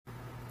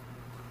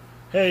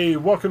Hey,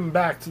 welcome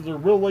back to the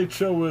Real Late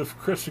Show with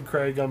Chris and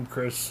Craig. I'm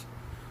Chris.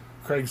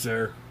 Craig's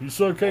there. You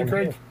still okay, I'm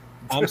Craig? here.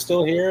 I'm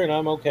still here and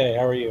I'm okay.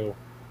 How are you?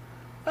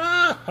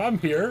 I'm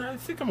here. I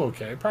think I'm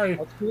okay. Probably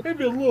That's good.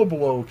 maybe a little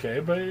below okay,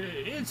 but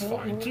it's All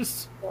fine. right.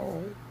 Just All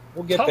right.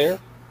 We'll get tough. there.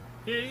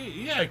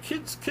 Yeah,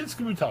 kids can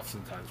be tough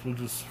sometimes. We'll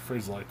just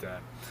phrase it like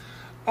that.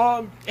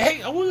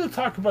 Hey, I wanted to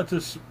talk about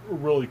this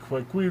really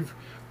quick. We're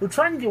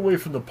trying to get away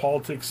from the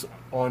politics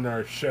on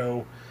our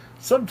show.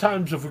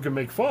 Sometimes, if we can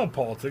make fun of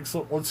politics,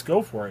 let's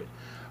go for it.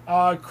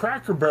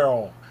 Cracker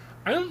Barrel.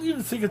 I don't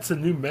even think it's a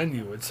new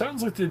menu. It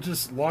sounds like they're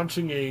just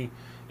launching a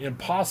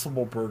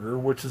Impossible Burger,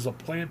 which is a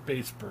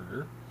plant-based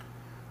burger.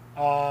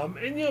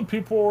 And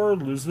people are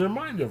losing their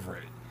mind over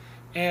it.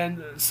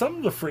 And some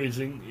of the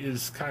phrasing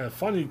is kind of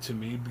funny to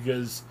me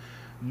because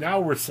now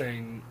we're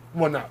saying,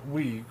 well, not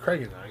we,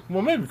 Craig and I,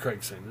 well, maybe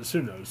Craig's saying this,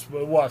 who knows,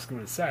 but we'll ask him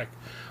in a sec.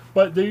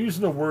 But they're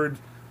using the word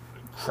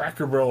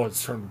Cracker Barrel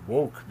has turned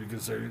woke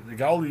because they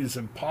got all these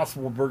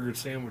Impossible Burger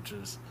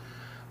sandwiches.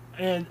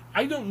 And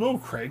I don't know,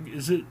 Craig,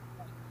 is it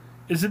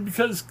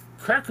because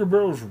Cracker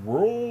Barrel's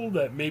rural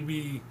that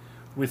maybe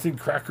we think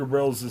Cracker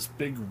Barrel is this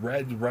big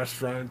red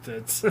restaurant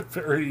that's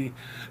very.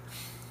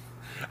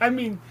 I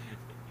mean,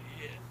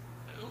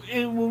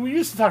 and when we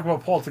used to talk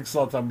about politics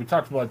all the time, we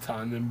talked about a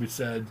ton and we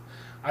said,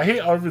 I hate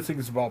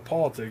everything's about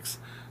politics.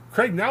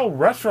 Craig, now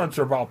restaurants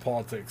are about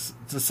politics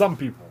to some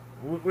people,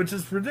 which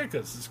is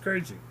ridiculous. It's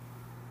crazy.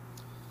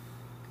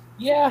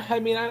 Yeah,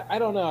 I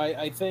don't know.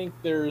 I think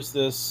there's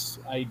this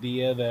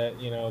idea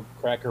that,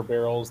 Cracker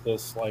Barrel's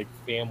this like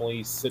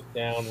family sit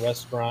down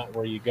restaurant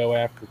where you go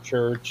after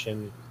church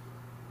and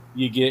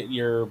you get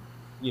your,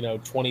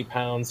 20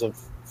 pounds of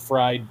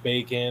fried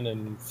bacon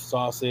and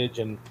sausage.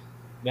 And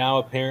now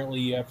apparently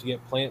you have to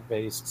get plant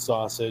based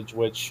sausage,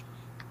 which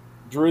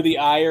drew the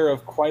ire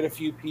of quite a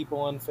few people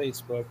on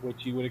Facebook,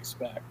 which you would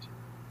expect.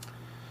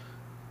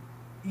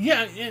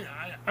 Yeah, and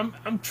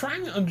I'm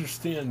trying to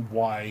understand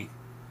why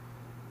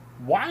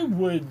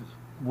would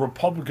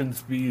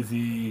Republicans be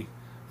the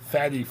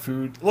fatty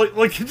food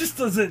like it just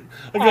doesn't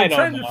like I I'm don't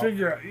trying to know.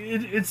 figure out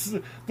it's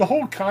the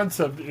whole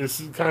concept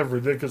is kind of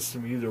ridiculous to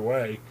me either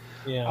way.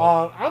 Yeah.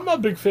 I'm not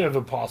a big fan of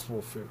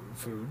impossible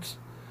foods,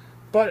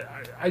 but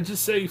I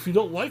just say if you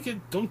don't like it,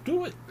 don't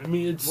do it. I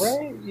mean, it's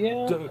Right.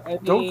 Yeah. I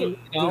don't go. mean,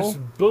 There's a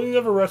billion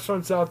other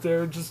restaurants out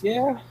there. Just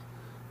yeah.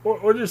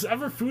 or there's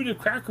ever food at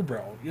Cracker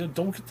Barrel.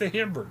 Don't get the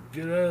hamburger.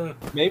 Get a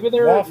waffle or Maybe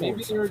they're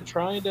something.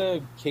 trying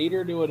to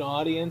cater to an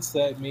audience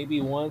that maybe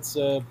wants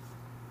a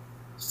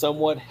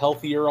somewhat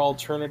healthier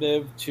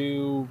alternative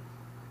to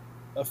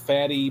a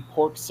fatty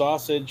pork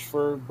sausage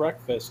for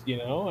breakfast.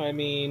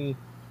 Am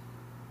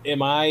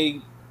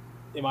I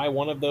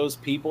one of those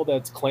people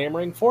that's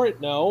clamoring for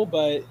it? No,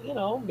 but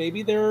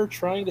maybe they're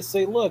trying to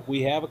say, look,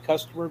 we have a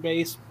customer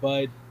base,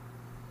 but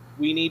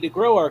we need to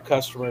grow our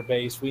customer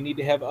base. We need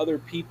to have other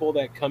people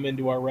that come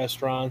into our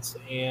restaurants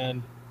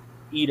and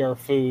eat our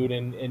food.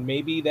 And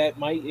maybe that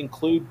might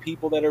include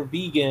people that are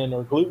vegan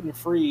or gluten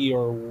free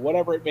or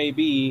whatever it may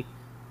be.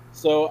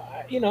 So,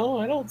 I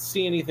don't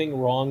see anything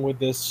wrong with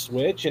this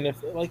switch. And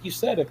if, like you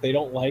said, if they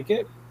don't like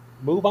it,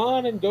 move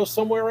on and go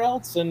somewhere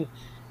else. And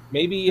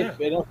maybe Yeah. if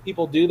enough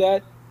people do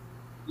that,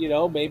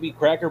 maybe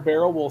Cracker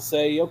Barrel will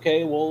say,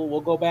 okay,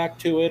 we'll go back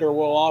to it, or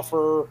we'll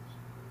offer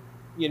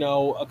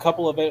a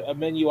couple of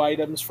menu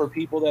items for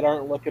people that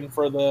aren't looking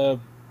for the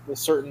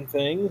certain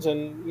things,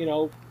 and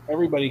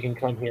everybody can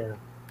come here.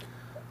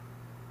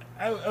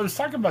 I was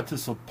talking about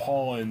this with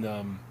Paul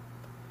and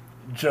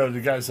Joe, the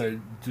guys I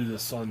do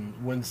this on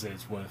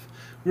Wednesdays with.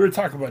 We were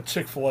talking about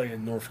Chick-fil-A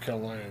in North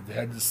Carolina. They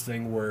had this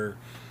thing where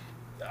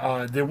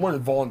they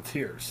wanted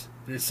volunteers.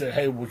 They said,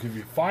 hey, we'll give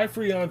you 5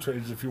 free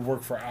entrees if you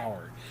work for an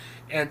hour.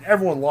 And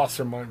everyone lost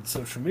their mind on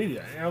social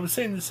media. And I was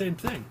saying the same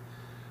thing.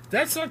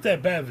 That's not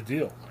that bad of a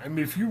deal. I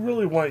mean, if you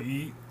really want to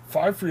eat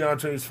 5 free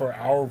entrees for an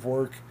hour of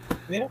work,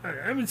 Yeah.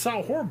 I mean, it's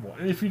not horrible.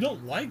 And if you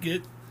don't like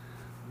it,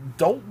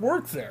 don't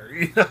work there.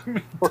 You know what I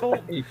mean?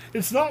 Don't. Right.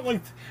 It's not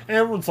like and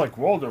everyone's like,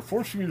 well, they're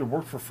forcing you to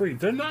work for free.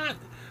 They're not.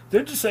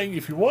 They're just saying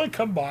if you want to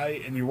come by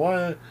and you want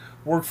to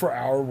work for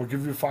an hour, we'll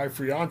give you 5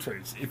 free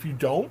entrees. If you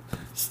don't,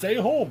 stay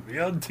home.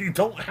 You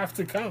don't have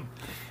to come.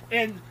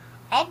 And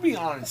I'll be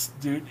honest,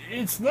 dude.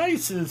 It's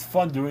nice and it's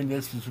fun doing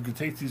this because we can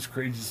take these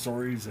crazy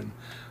stories and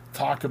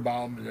talk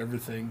about them and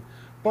everything.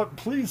 But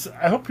please,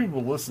 I hope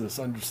people listen to this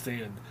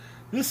understand.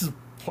 This is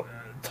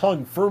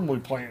tongue firmly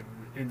planted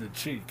in the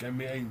cheek. I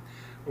mean,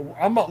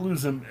 I'm not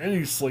losing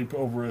any sleep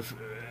over if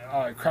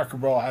Cracker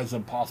Barrel has an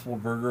Impossible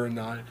Burger or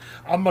not.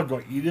 I'm not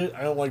going to eat it.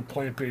 I don't like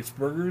plant based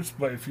burgers,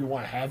 but if you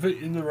want to have it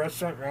in the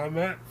restaurant where I'm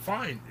at,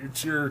 fine.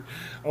 It's your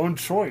own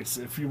choice.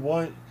 If you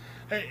want.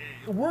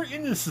 We're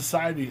in a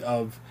society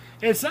of.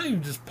 And it's not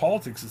even just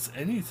politics, it's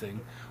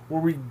anything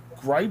where we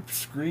gripe,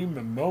 scream,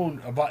 and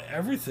moan about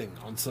everything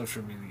on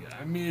social media.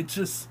 I mean, it's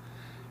just.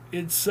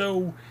 It's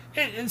so.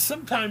 And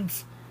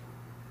sometimes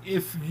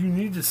if you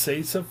need to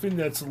say something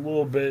that's a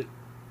little bit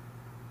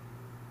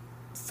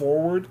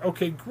forward,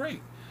 okay,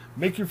 great.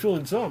 Make your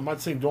feelings known. I'm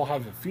not saying don't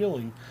have a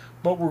feeling,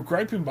 but we're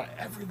griping about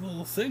every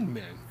little thing,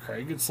 man,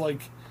 Craig. It's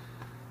like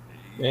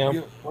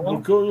Yeah. We'll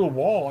go to the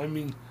wall. I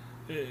mean,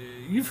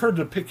 you've heard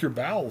the pick your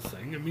battle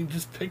thing. I mean,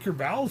 just pick your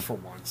battles for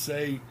once.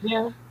 Say,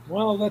 Yeah.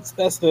 Well, that's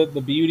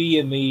the beauty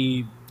and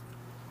the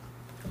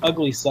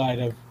ugly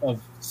side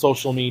of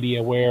social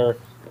media, where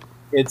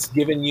it's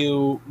given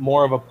you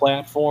more of a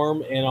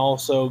platform and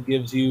also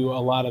gives you a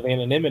lot of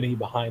anonymity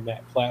behind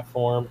that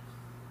platform,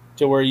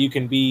 to where you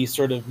can be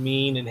sort of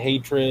mean and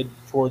hatred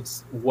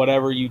towards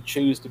whatever you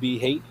choose to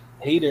be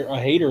a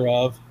hater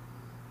of.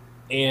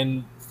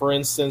 And for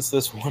instance,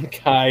 this one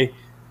guy,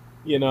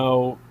 you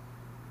know,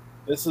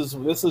 this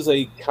is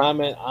a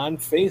comment on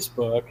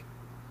Facebook.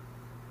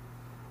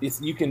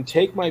 You can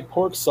take my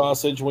pork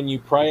sausage when you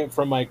pry it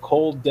from my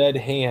cold dead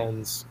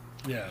hands.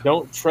 yeah,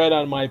 Don't tread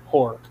on my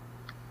pork.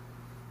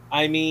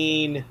 I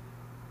mean,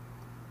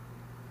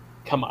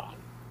 come on.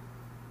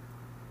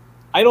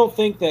 I don't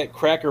think that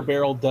Cracker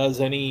Barrel does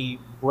any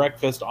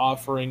breakfast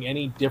offering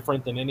any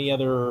different than any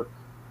other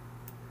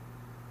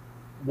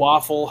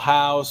Waffle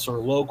House or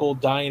local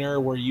diner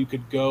where you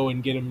could go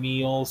and get a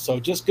meal. So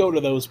just go to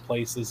those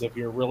places if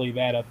you're really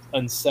that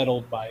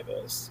unsettled by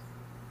this.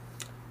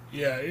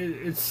 yeah.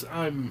 It's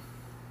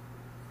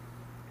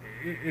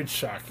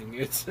shocking.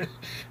 It's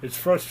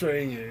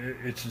frustrating.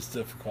 It's just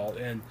difficult.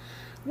 And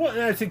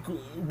I think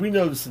we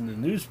know this in the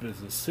news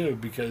business too,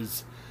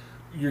 because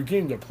you're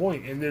getting the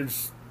point, and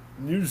there's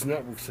news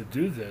networks that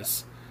do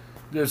this.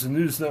 There's a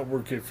news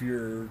network if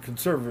you're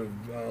conservative,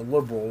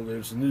 liberal.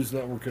 There's a news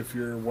network if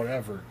you're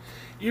whatever.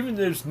 Even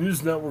there's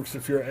news networks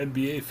if you're an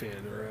NBA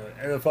fan or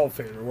an NFL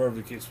fan or whatever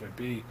the case might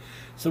be.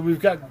 So we've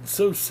got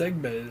so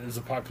segmented as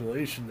a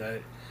population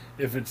that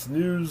if it's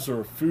news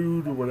or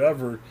food or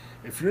whatever,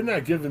 if you're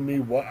not giving me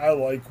what I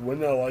like,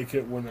 when I like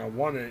it, when I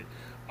want it,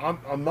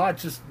 I'm not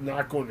just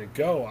not going to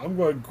go. I'm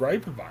going to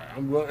gripe about it.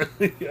 I'm going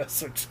to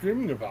start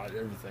screaming about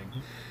everything.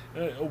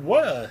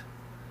 What a...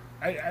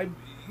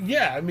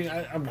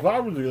 I'm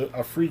glad we're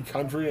a free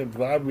country. I'm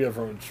glad we have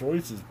our own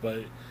choices,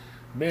 but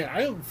man,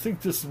 I don't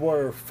think this is what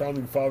our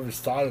founding fathers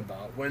thought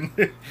about when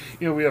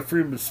we have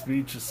freedom of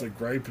speech, just to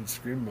gripe and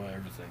scream about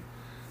everything.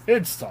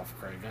 It's tough,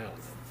 Craig. I don't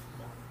know.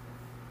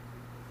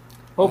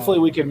 Hopefully,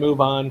 we can move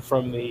on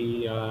from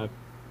the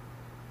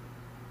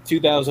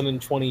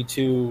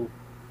 2022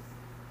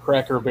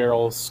 Cracker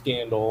Barrel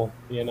scandal.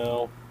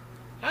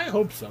 I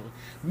hope so.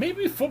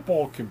 Maybe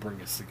football can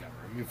bring us together.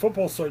 I mean,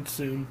 football starts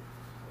soon.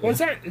 Well,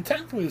 it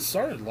technically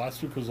started.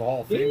 Last week was the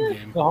Hall of Fame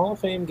game. The Hall of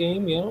Fame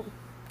game, yeah.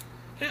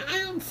 And I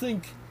don't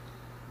think...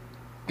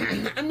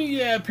 I mean,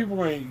 yeah, people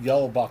are going to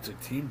yell about their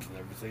teams and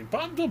everything,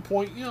 but I'm to the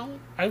point,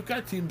 I've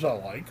got teams I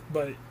like,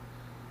 but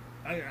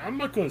I'm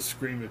not going to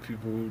scream at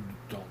people who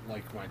don't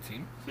like my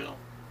team. Yeah.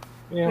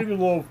 Maybe a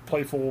little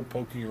playful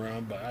poking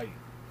around, but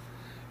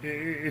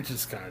it's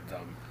just kind of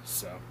dumb.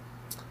 So,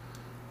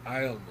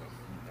 I don't know.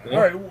 Yeah.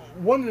 All right,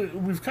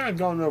 we've kind of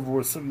gone over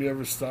with some of the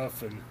other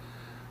stuff, and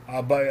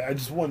but I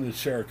just wanted to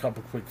share a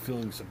couple quick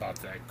feelings about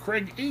that.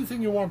 Craig,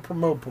 anything you want to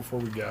promote before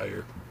we get out of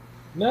here?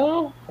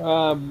 No,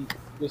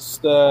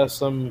 just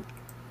some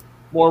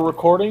more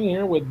recording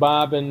here with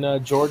Bob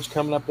and George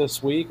coming up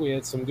this week. We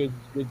had some good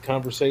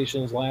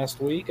conversations last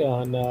week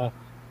on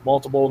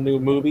multiple new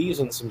movies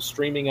and some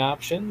streaming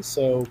options.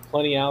 So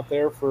plenty out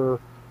there for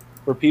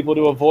people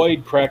to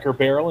avoid Cracker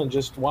Barrel and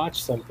just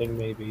watch something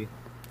maybe.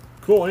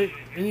 Cool.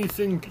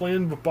 Anything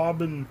planned with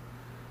Bob and?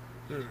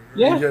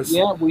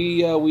 Yeah.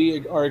 We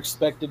are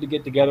expected to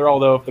get together.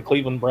 Although if the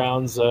Cleveland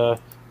Browns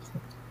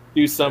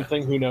do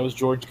something, who knows?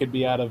 George could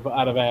be out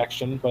of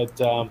action. But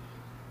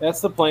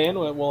that's the plan.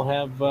 We'll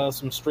have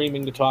some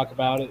streaming to talk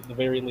about at the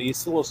very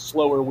least. A little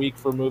slower week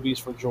for movies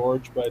for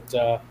George,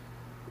 but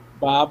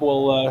Bob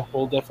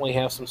will definitely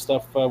have some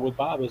stuff with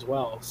Bob as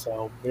well.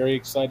 So very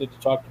excited to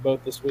talk to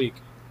both this week.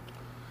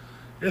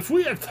 If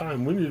we have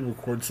time, we need to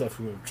record stuff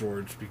with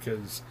George,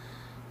 because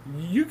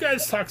you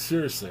guys talk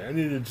seriously. I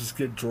need to just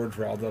get George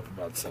riled up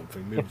about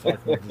something. Maybe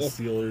talk about the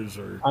Steelers,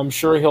 or I'm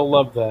sure he'll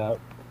love that.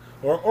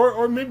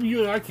 Or maybe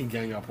you and I can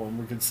gang up on him.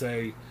 We could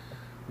say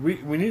we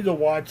need to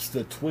watch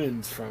the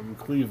Twins from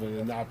Cleveland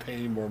and not pay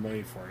any more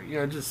money for it.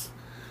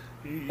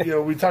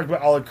 We talked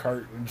about a la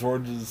carte, and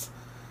George's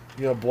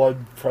blood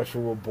pressure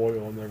will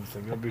boil and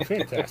everything. It'll be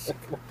fantastic.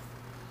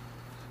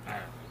 I don't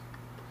know.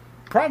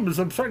 Problem is,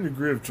 I'm starting to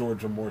agree with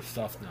George on more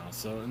stuff now.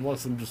 So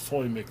unless I'm just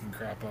totally making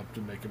crap up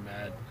to make him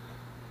mad,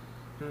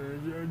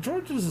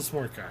 George is a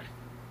smart guy.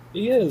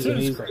 He is. And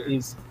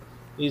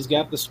he's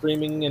got the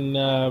streaming and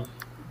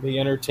the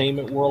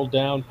entertainment world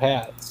down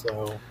pat.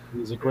 So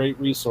he's a great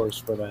resource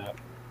for that.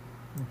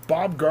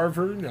 Bob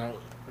Garver, now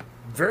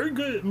very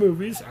good at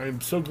movies.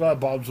 I'm so glad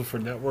Bob's with our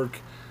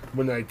network.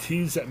 When I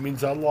tease, that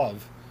means I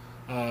love.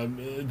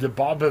 Did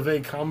Bob have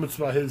any comments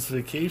about his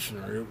vacation,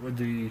 or would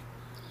he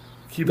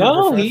keep it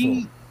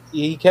professional?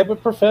 he kept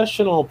it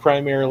professional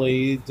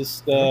primarily.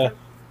 Just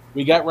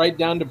we got right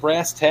down to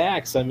brass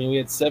tacks. I mean, we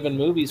had 7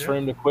 movies for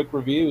him to quick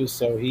review,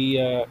 so he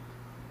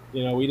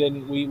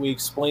we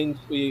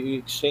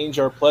exchanged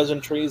our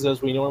pleasantries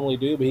as we normally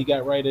do, but he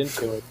got right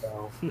into it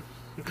though.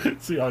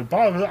 See, like,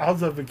 Bob,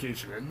 how's that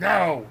vacation?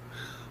 No,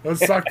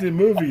 let's talk to the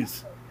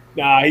movies.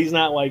 Nah, he's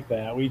not like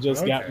that. We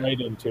just got Okay.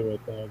 right into it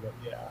though. But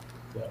yeah,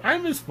 so, I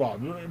miss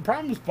Bob. The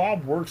problem is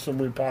Bob works so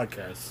many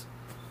podcasts.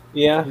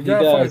 yeah, We he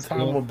gotta find does.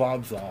 time when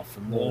Bob's off,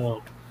 and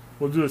No.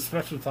 we'll do a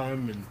special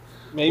time, and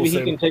we'll Maybe he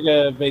say, can take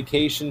a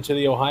vacation to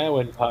the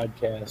Ohioan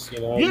podcast.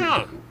 He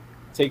yeah,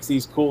 takes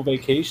these cool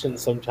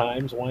vacations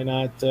sometimes. Why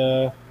not?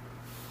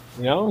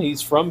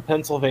 He's from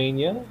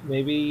Pennsylvania.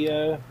 Maybe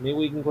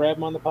we can grab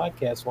him on the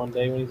podcast one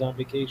day when he's on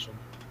vacation.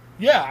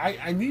 yeah.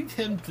 I need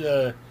him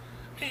to.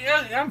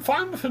 Yeah, I'm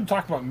fine with him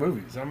talking about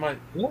movies. I might.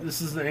 Yeah.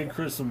 This isn't any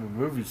criticism of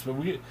movies, but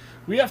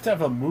we have to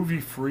have a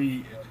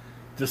movie-free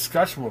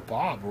discussion with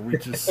Bob, where we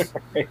just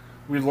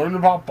we learn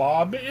about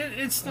Bob.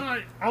 It's not.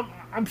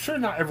 I'm sure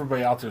not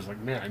everybody out there is like,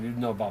 man, I need to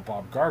know about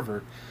Bob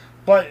Garver,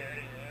 but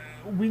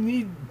we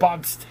need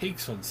Bob's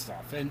takes on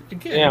stuff. And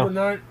again, Yeah.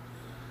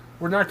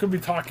 we're not going to be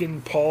talking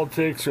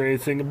politics or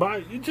anything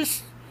about it.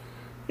 Just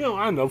I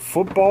don't know,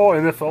 football,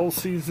 NFL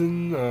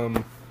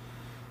season.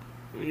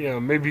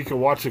 Maybe you can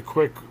watch a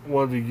quick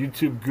one of the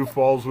YouTube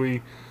goofballs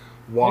we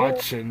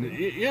watch, and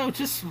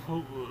just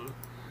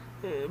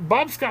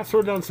Bob's got to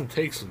throw down some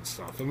takes and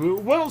stuff. I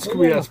mean, what else can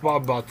we ask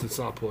Bob about that's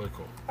not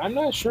political? I'm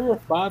not sure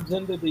if Bob's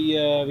into the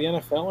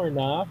NFL or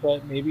not,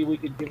 but maybe we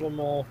could give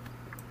him a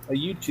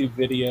YouTube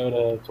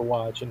video to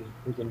watch, and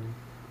he can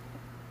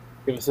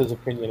give us his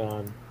opinion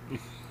on.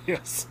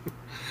 Yes,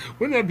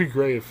 wouldn't that be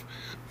great? If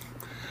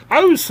I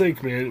always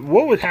think, man,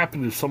 what would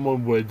happen if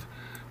someone would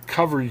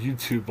cover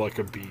YouTube like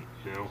a beat?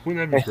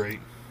 Wouldn't that be great?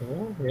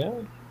 Yeah.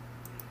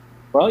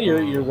 Well,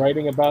 you're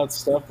writing about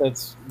stuff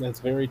that's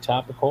very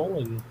topical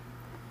and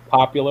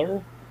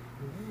popular.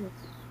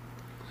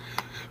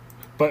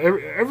 But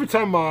every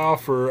time I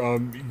offer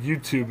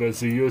YouTube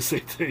as a USA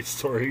Today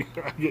story,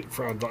 I get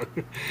frowned on.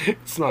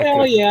 It's not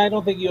Well, good. yeah, I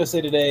don't think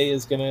USA Today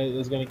is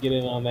gonna get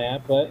in on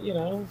that, but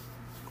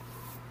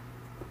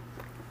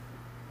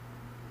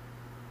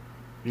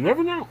You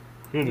never know.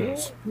 Who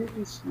knows? yeah,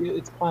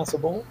 it's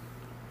possible.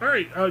 All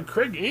right,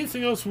 Craig.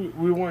 Anything else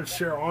we want to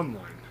share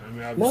online? I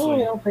mean, obviously, No, I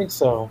don't think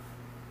so.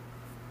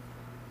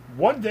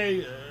 one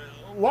day,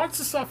 lots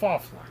of stuff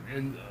offline,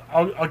 and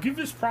I'll give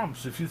this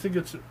promise if you think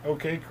it's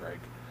okay, Craig.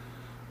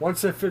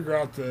 Once I figure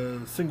out the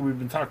thing we've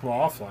been talking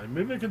about offline,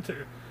 maybe I can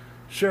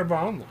share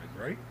about online,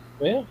 right?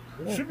 Yeah,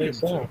 Should I be think able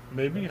so. to.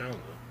 Maybe, I don't know.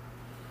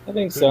 I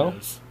think Who so.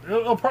 knows?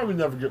 It'll probably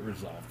never get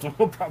resolved.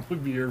 We'll probably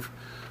be here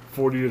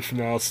 40 years from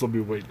now, still be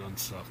waiting on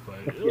stuff, but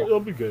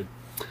it'll be good.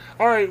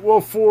 All right, well,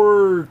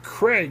 for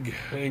Craig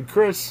and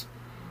Chris,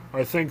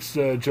 our thanks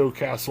to Joe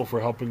Castle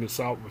for helping us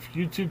out with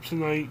YouTube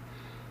tonight.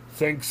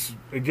 Thanks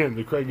again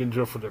to Craig and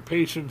Joe for their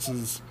patience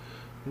as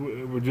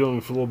we're dealing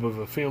with a little bit of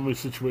a family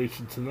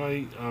situation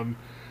tonight.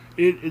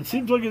 It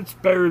seems like it's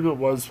better than it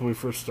was when we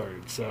first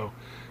started. So,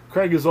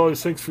 Craig, as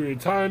always, thanks for your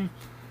time.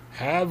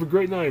 Have a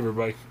great night,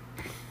 everybody.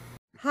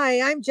 Hi,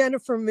 I'm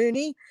Jennifer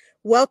Mooney.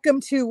 Welcome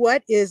to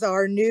what is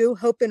our new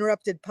Hope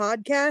Interrupted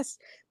podcast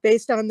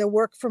based on the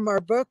work from our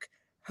book,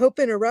 Hope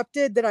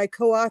Interrupted, that I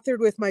co-authored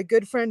with my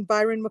good friend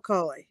Byron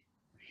McCauley.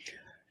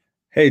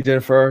 Hey,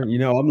 Jennifer,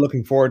 I'm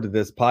looking forward to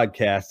this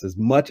podcast as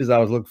much as I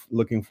was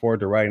looking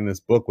forward to writing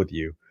this book with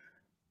you.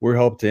 We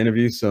hope to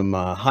interview some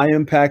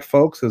high-impact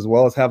folks as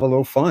well as have a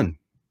little fun.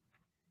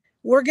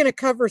 We're going to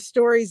cover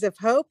stories of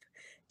hope.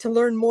 To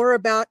learn more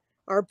about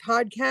our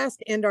podcast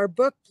and our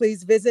book,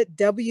 please visit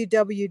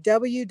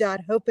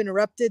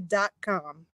www.hopeinterrupted.com.